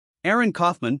Aaron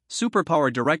Kaufman,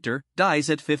 Superpower director, dies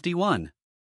at 51.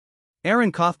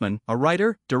 Aaron Kaufman, a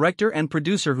writer, director and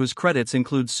producer whose credits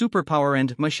include Superpower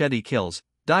and Machete Kills,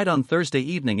 died on Thursday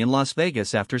evening in Las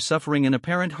Vegas after suffering an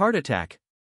apparent heart attack.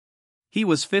 He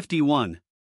was 51.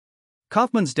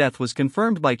 Kaufman's death was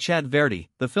confirmed by Chad Verdi,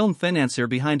 the film financier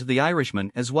behind The Irishman,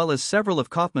 as well as several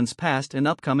of Kaufman's past and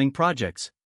upcoming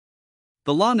projects.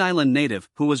 The Long Island native,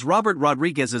 who was Robert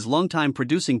Rodriguez's longtime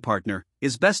producing partner,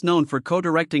 is best known for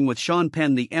co-directing with Sean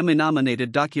Penn the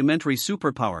Emmy-nominated documentary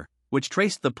Superpower, which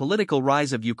traced the political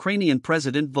rise of Ukrainian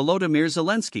President Volodymyr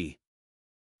Zelensky.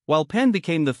 While Penn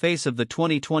became the face of the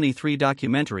 2023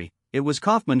 documentary, it was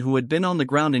Kaufman who had been on the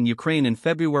ground in Ukraine in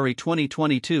February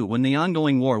 2022 when the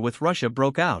ongoing war with Russia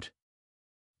broke out.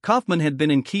 Kaufman had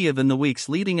been in Kyiv in the weeks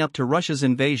leading up to Russia's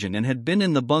invasion and had been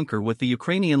in the bunker with the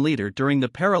Ukrainian leader during the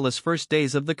perilous first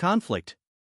days of the conflict.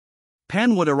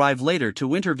 Penn would arrive later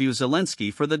to interview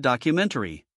Zelensky for the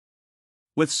documentary.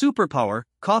 With Superpower,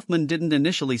 Kaufman didn't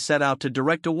initially set out to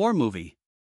direct a war movie.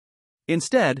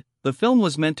 Instead, the film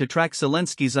was meant to track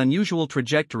Zelensky's unusual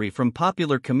trajectory from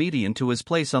popular comedian to his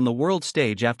place on the world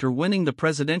stage after winning the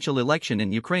presidential election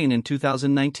in Ukraine in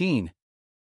 2019.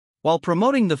 While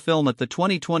promoting the film at the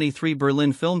 2023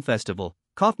 Berlin Film Festival,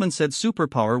 Kaufman said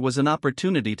Superpower was an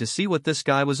opportunity to see what this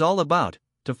guy was all about,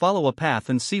 to follow a path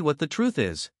and see what the truth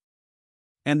is.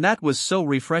 And that was so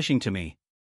refreshing to me.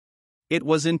 It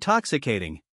was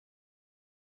intoxicating.